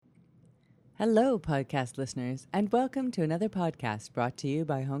Hello, podcast listeners, and welcome to another podcast brought to you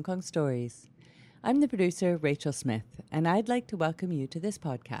by Hong Kong Stories. I'm the producer, Rachel Smith, and I'd like to welcome you to this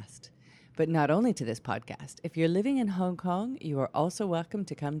podcast. But not only to this podcast, if you're living in Hong Kong, you are also welcome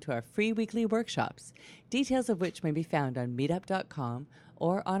to come to our free weekly workshops, details of which may be found on meetup.com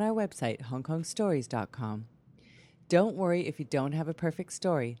or on our website, hongkongstories.com. Don't worry if you don't have a perfect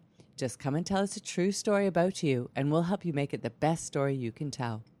story. Just come and tell us a true story about you, and we'll help you make it the best story you can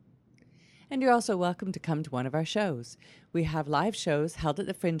tell. And you're also welcome to come to one of our shows. We have live shows held at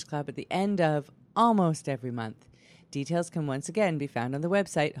the Fringe Club at the end of almost every month. Details can once again be found on the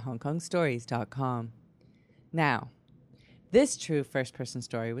website, hongkongstories.com. Now, this true first-person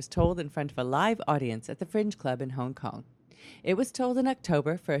story was told in front of a live audience at the Fringe Club in Hong Kong. It was told in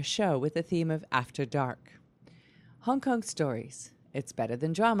October for a show with the theme of After Dark. Hong Kong Stories. It's better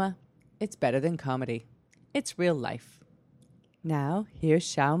than drama. It's better than comedy. It's real life. Now, here's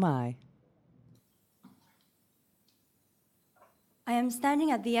Xiao Mai. I am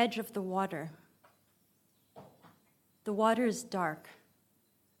standing at the edge of the water. The water is dark.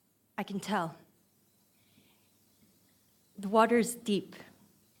 I can tell. The water is deep,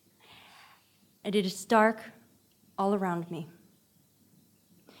 and it is dark all around me.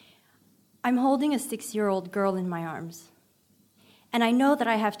 I'm holding a 6-year-old girl in my arms, and I know that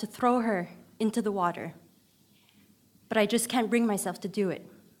I have to throw her into the water, but I just can't bring myself to do it.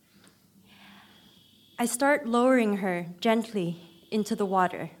 I start lowering her gently into the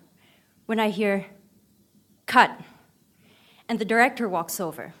water when I hear, "Cut," and the director walks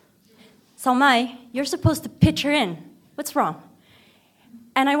over. "Sao Mai, you're supposed to pitch her in. What's wrong?"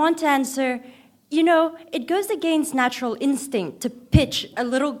 And I want to answer, it goes against natural instinct to pitch a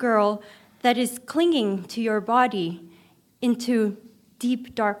little girl that is clinging to your body into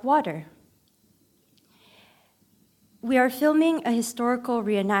deep, dark water. We are filming a historical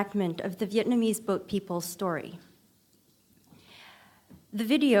reenactment of the Vietnamese boat people's story. The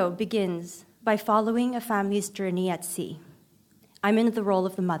video begins by following a family's journey at sea. I'm in the role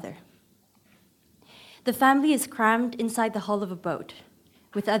of the mother. The family is crammed inside the hull of a boat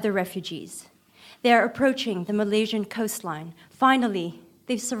with other refugees. They are approaching the Malaysian coastline. Finally,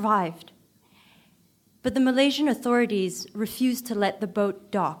 they've survived. But the Malaysian authorities refuse to let the boat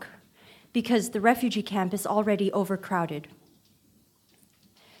dock because the refugee camp is already overcrowded.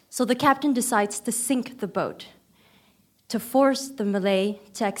 So the captain decides to sink the boat to force the Malay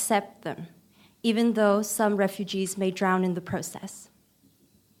to accept them, even though some refugees may drown in the process.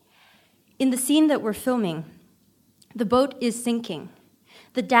 In the scene that we're filming, the boat is sinking.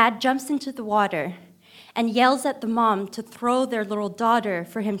 The dad jumps into the water and yells at the mom to throw their little daughter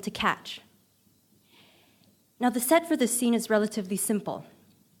for him to catch. Now, the set for this scene is relatively simple.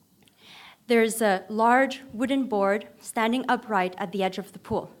 There's a large wooden board standing upright at the edge of the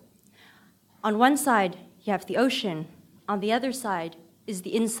pool. On one side, you have the ocean. On the other side is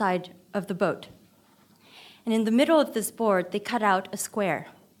the inside of the boat. And in the middle of this board, they cut out a square,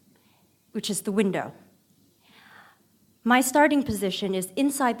 which is the window. My starting position is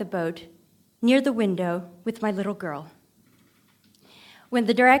inside the boat, near the window, with my little girl. When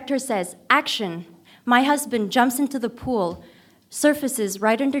the director says, "Action," my husband jumps into the pool, surfaces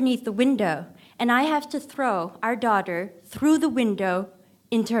right underneath the window, and I have to throw our daughter through the window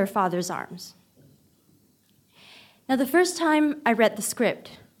into her father's arms. Now, the first time I read the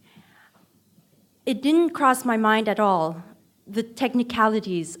script, it didn't cross my mind at all, the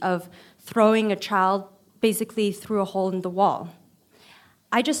technicalities of throwing a child basically through a hole in the wall.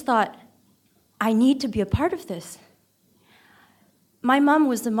 I just thought, I need to be a part of this. My mom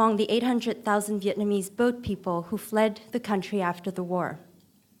was among the 800,000 Vietnamese boat people who fled the country after the war.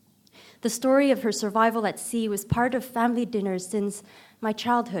 The story of her survival at sea was part of family dinners since my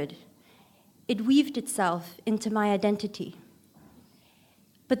childhood. It weaved itself into my identity.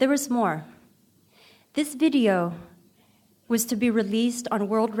 But there was more. This video was to be released on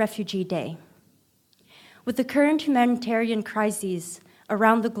World Refugee Day. With the current humanitarian crises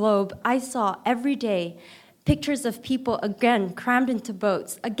around the globe, I saw every day pictures of people again crammed into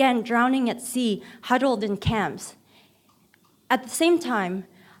boats, again drowning at sea, huddled in camps. At the same time,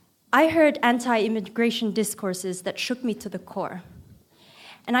 I heard anti-immigration discourses that shook me to the core.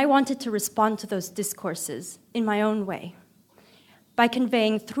 And I wanted to respond to those discourses in my own way, by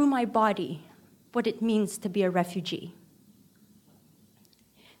conveying through my body what it means to be a refugee.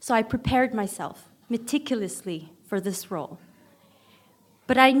 So I prepared myself meticulously for this role.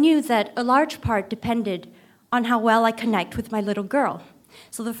 But I knew that a large part depended on how well I connect with my little girl.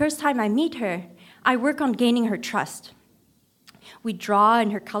 So the first time I meet her, I work on gaining her trust. We draw in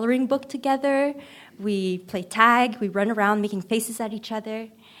her coloring book together, we play tag, we run around making faces at each other.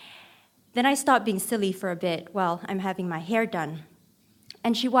 Then I stop being silly for a bit while I'm having my hair done.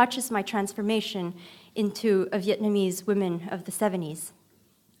 And she watches my transformation into a Vietnamese woman of the 70s.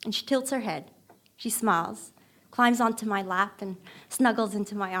 And she tilts her head. She smiles, climbs onto my lap, and snuggles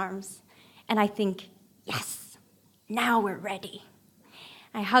into my arms. And I think, yes, now we're ready.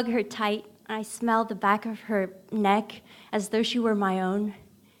 I hug her tight. I smell the back of her neck as though she were my own.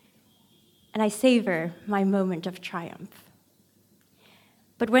 And I savor my moment of triumph.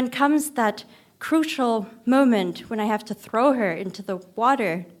 But when comes that crucial moment when I have to throw her into the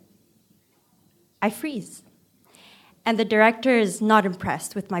water, I freeze. And the director is not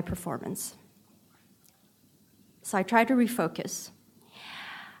impressed with my performance. So I try to refocus.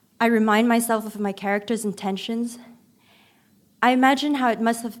 I remind myself of my character's intentions. I imagine how it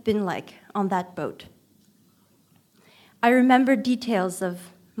must have been like on that boat. I remember details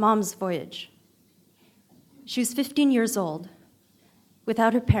of Mom's voyage. She was 15 years old,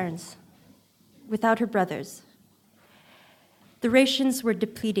 without her parents, without her brothers. The rations were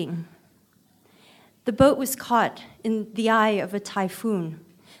depleting. The boat was caught in the eye of a typhoon.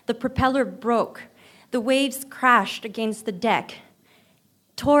 The propeller broke. The waves crashed against the deck,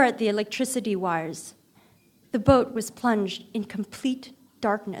 tore at the electricity wires. The boat was plunged in complete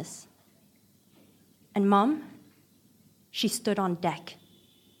darkness. And Mom, she stood on deck.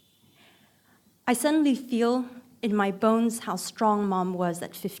 I suddenly feel in my bones how strong Mom was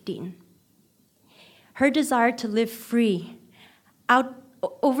at 15. Her desire to live free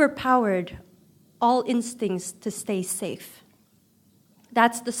overpowered all instincts to stay safe.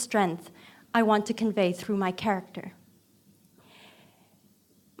 That's the strength I want to convey through my character.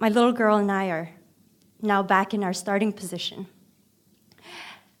 My little girl and I are now back in our starting position.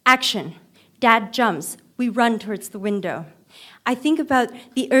 Action. Dad jumps. We run towards the window. I think about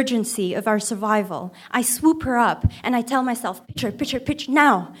the urgency of our survival. I swoop her up, and I tell myself, pitch her, pitch her, pitch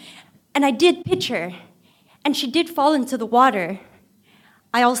now. And I did pitch her, and she did fall into the water.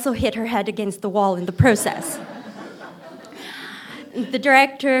 I also hit her head against the wall in the process. The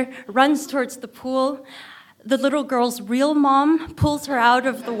director runs towards the pool. The little girl's real mom pulls her out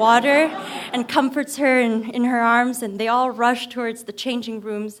of the water and comforts her in her arms, and they all rush towards the changing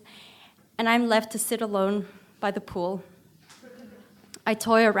rooms, and I'm left to sit alone by the pool. I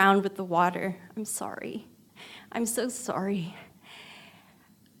toy around with the water. I'm sorry. I'm so sorry.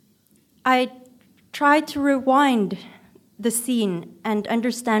 I try to rewind the scene and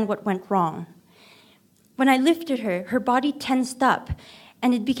understand what went wrong. When I lifted her, her body tensed up,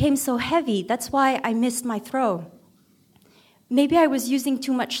 and it became so heavy. That's why I missed my throw. Maybe I was using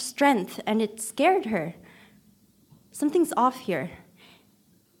too much strength, and it scared her. Something's off here.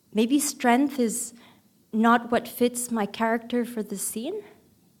 Maybe strength is not what fits my character for the scene?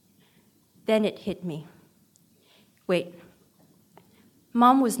 Then it hit me. Wait.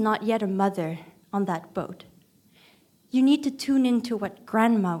 Mom was not yet a mother on that boat. You need to tune into what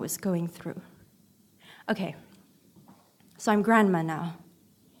Grandma was going through. Okay, so I'm Grandma now.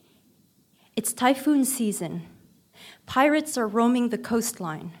 It's typhoon season. Pirates are roaming the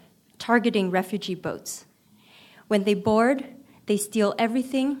coastline, targeting refugee boats. When they board, they steal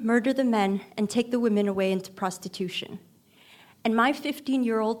everything, murder the men, and take the women away into prostitution. And my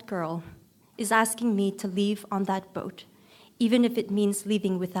 15-year-old girl is asking me to leave on that boat, even if it means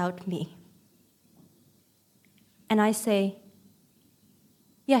leaving without me. And I say,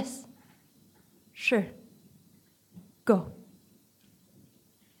 yes, sure, go.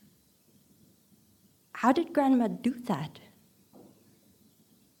 How did Grandma do that?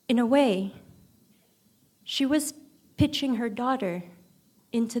 In a way, she was pitching her daughter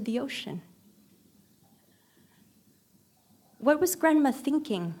into the ocean. What was Grandma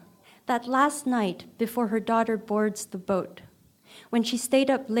thinking that last night before her daughter boards the boat, when she stayed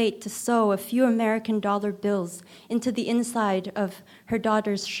up late to sew a few American dollar bills into the inside of her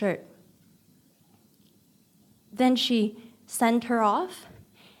daughter's shirt? Then she sent her off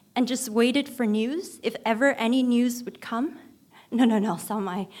and just waited for news, if ever any news would come? No,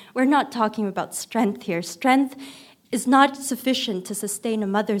 Salmai, we're not talking about strength here. Strength is not sufficient to sustain a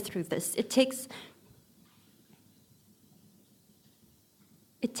mother through this. It takes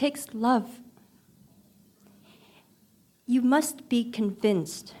love. You must be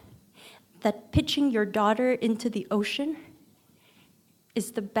convinced that pitching your daughter into the ocean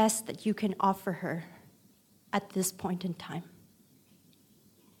is the best that you can offer her at this point in time.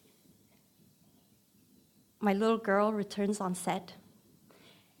 My little girl returns on set,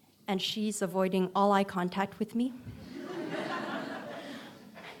 and she's avoiding all eye contact with me.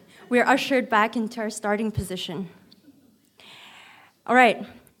 We're ushered back into our starting position. All right,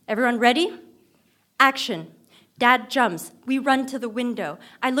 everyone ready? Action. Dad jumps. We run to the window.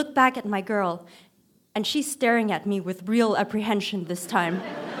 I look back at my girl, and she's staring at me with real apprehension this time.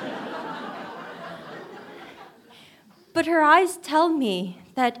 But her eyes tell me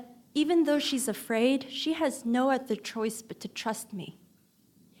that even though she's afraid, she has no other choice but to trust me.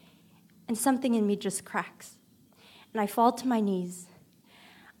 And something in me just cracks, and I fall to my knees.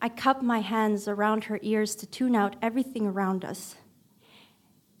 I cup my hands around her ears to tune out everything around us.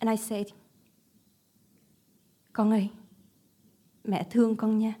 And I say, "Con ơi, mẹ thương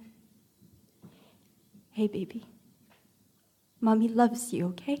con nha. Hey, baby, mommy loves you,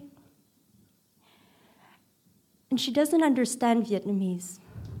 okay?" And she doesn't understand Vietnamese,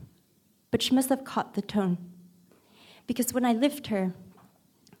 but she must have caught the tone. Because when I lift her,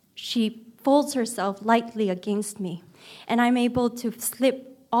 she folds herself lightly against me, and I'm able to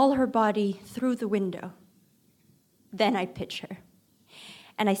slip all her body through the window. Then I pitch her,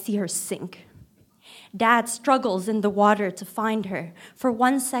 and I see her sink. Dad struggles in the water to find her. For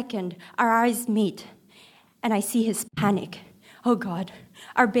 1 second, our eyes meet, and I see his panic. Oh God,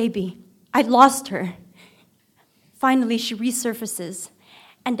 our baby, I lost her. Finally, she resurfaces,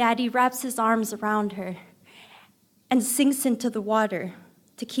 and Daddy wraps his arms around her and sinks into the water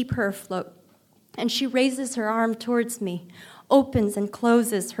to keep her afloat. And she raises her arm towards me, opens and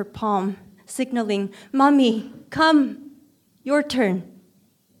closes her palm, signaling, "Mommy, come, your turn."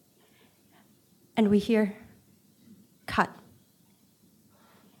 And we hear, "Cut."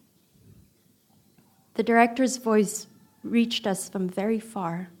 The director's voice reached us from very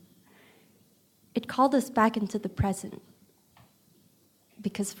far. It called us back into the present,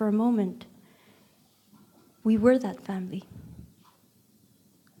 because for a moment, we were that family.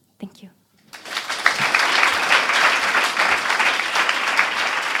 Thank you.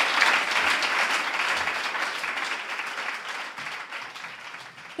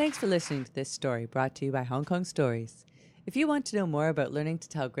 Thanks for listening to this story brought to you by Hong Kong Stories. If you want to know more about learning to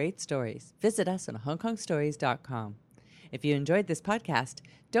tell great stories, visit us on hongkongstories.com. If you enjoyed this podcast,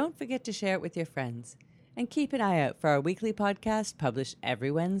 don't forget to share it with your friends. And keep an eye out for our weekly podcast published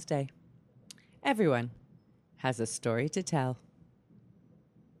every Wednesday. Everyone has a story to tell.